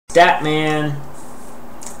Statman.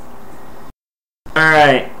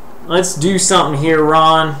 Alright, let's do something here,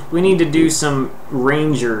 Ron. We need to do some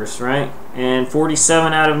Rangers, right? And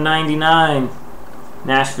 47 out of 99.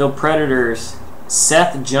 Nashville Predators.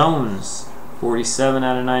 Seth Jones. 47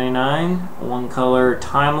 out of 99. One color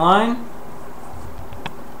timeline.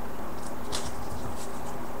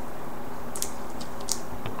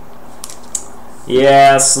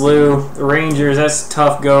 Yeah, Slew. The Rangers, that's a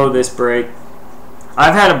tough go this break.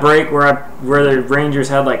 I've had a break where the Rangers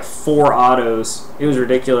had like 4 autos. It was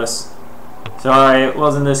ridiculous. Sorry, it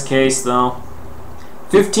wasn't this case though.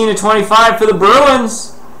 15 to 25 for the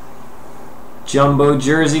Bruins. Jumbo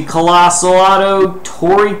jersey colossal auto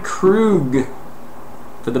Torrey Krug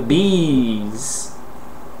for the Bees.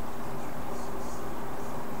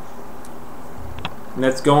 And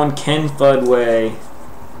that's going Ken Fudway.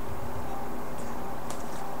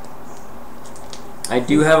 I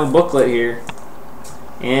do have a booklet here.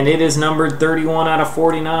 And it is numbered 31 out of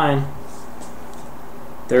 49.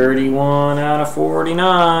 31 out of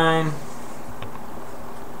 49.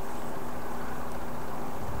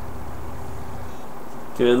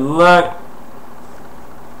 Good luck.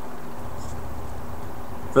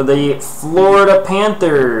 For the Florida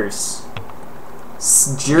Panthers,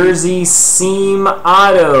 jersey seam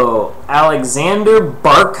auto, Alexander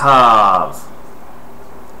Barkov.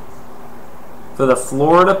 For the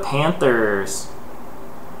Florida Panthers.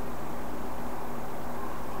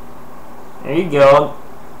 There you go.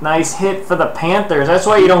 Nice hit for the Panthers. That's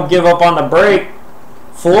why you don't give up on the break.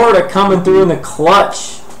 Florida coming through in the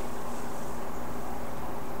clutch.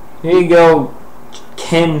 Here you go,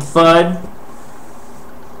 Ken Fudd.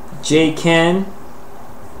 J. Ken.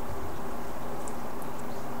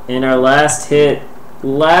 And our last hit.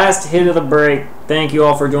 Last hit of the break. Thank you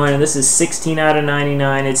all for joining. This is 16 out of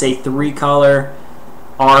 99. It's a 3-color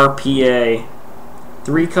RPA.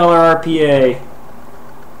 3-color RPA.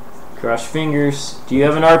 Cross fingers. Do you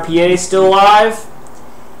have an RPA still alive?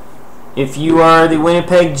 If you are the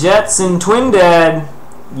Winnipeg Jets and Twin Dad,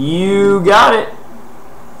 you got it.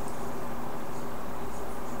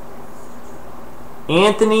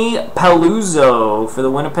 Anthony Paluzzo for the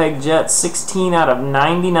Winnipeg Jets, 16 out of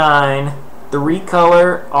 99.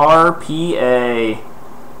 3-color RPA.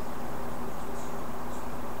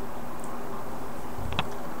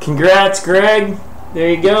 Congrats, Greg. There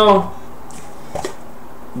you go.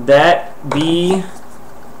 That be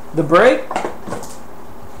the break.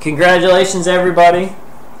 Congratulations, everybody.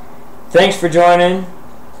 Thanks for joining.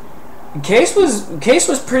 Case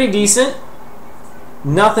was pretty decent.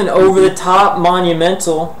 Nothing over the top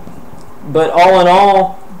monumental, but all in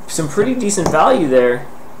all, some pretty decent value there.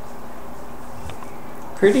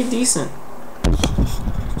 Pretty decent.